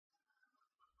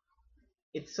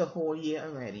It's a whole year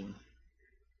already.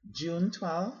 June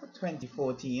 12,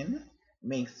 2014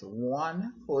 makes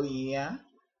one full year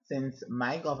since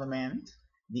my government,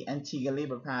 the Antigua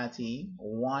Labour Party,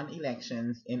 won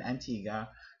elections in Antigua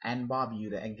and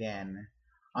Barbuda again.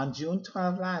 On June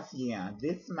 12 last year,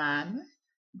 this man,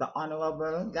 the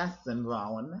Honorable Gaston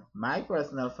Brown, my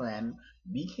personal friend,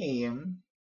 became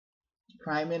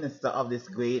Prime Minister of this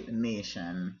great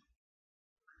nation.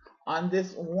 On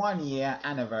this 1 year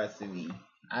anniversary,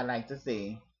 I'd like to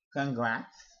say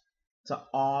congrats to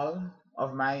all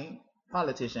of my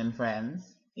politician friends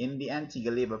in the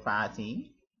Antigua Labour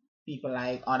Party, people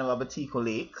like Honorable Tico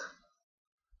Lake,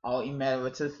 our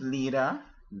emeritus leader,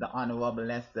 the Honorable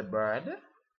Lester Bird,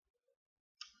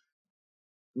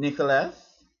 Nicholas,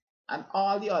 and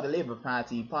all the other Labour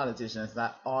Party politicians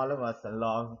that all of us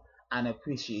love and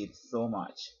appreciate so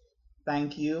much.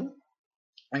 Thank you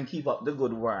and keep up the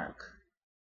good work.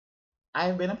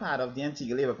 I've been a part of the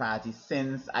Antigua Labour Party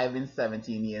since I've been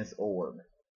 17 years old,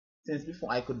 since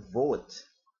before I could vote.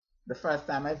 The first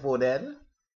time I voted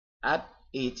at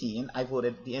 18, I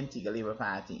voted the Antigua Labour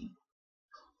Party.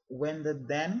 When the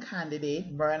then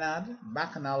candidate Bernard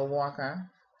Bacchanal Walker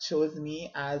chose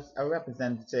me as a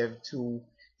representative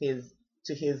his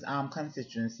to his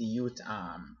constituency youth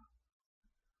arm.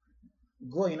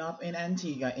 Growing up in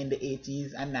Antigua in the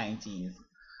 80s and 90s,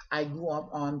 I grew up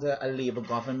under a Labour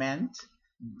government,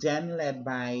 then led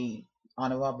by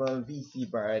Honorable V.C.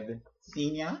 Bird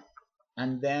Sr.,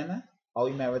 and then our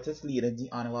emeritus leader, the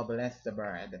Honorable Lester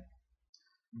Bird.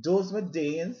 Those were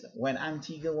days when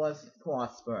Antigua was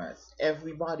prosperous.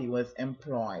 Everybody was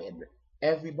employed.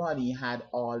 Everybody had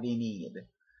all they need.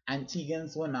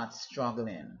 Antiguans were not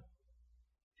struggling.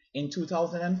 In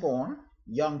 2004,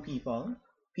 young people,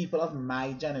 people of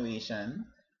my generation,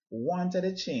 wanted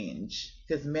a change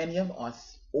because many of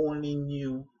us only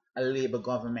knew a Labour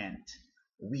government.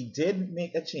 We did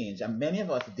make a change, and many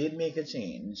of us did make a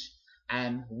change,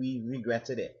 and we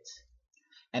regretted it.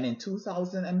 And in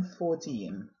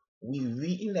 2014, we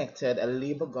re-elected a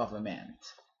Labour government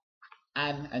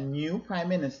and a new Prime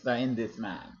Minister in this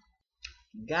man.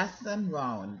 Gaston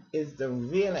Brown is the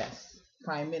realest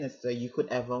Prime Minister you could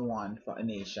ever want for a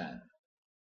nation.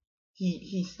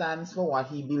 He stands for what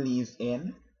he believes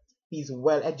in. He's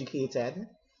well educated.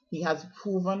 He has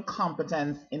proven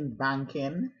competence in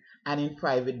banking and in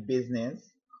private business.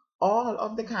 All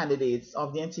of the candidates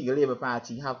of the Antigua Labour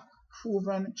Party have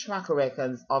proven track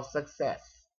records of success.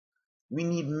 We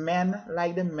need men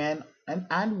like the men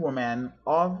and women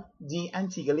of the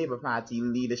Antigua Labour Party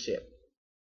leadership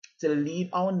to lead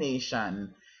our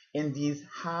nation in these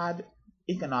hard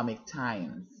economic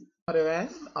times. For the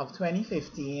rest of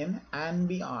 2015 and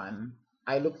beyond,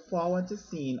 I look forward to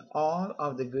seeing all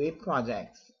of the great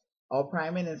projects our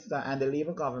Prime Minister and the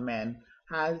Labour government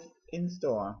has in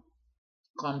store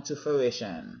come to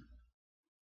fruition.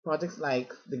 Projects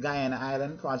like the Guyana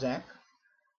Island project,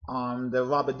 the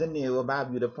Robert De Niro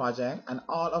Barbuda project, and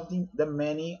all of the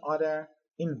many other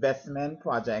investment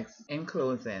projects. In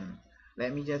closing,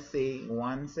 let me just say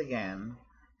once again,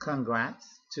 congrats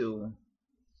to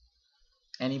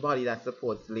anybody that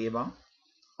supports Labour,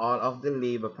 all of the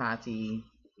Labour Party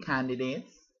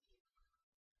candidates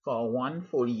for one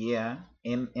full year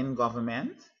in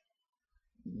government.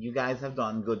 You guys have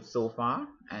done good so far,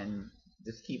 and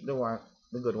just keep the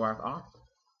good work up.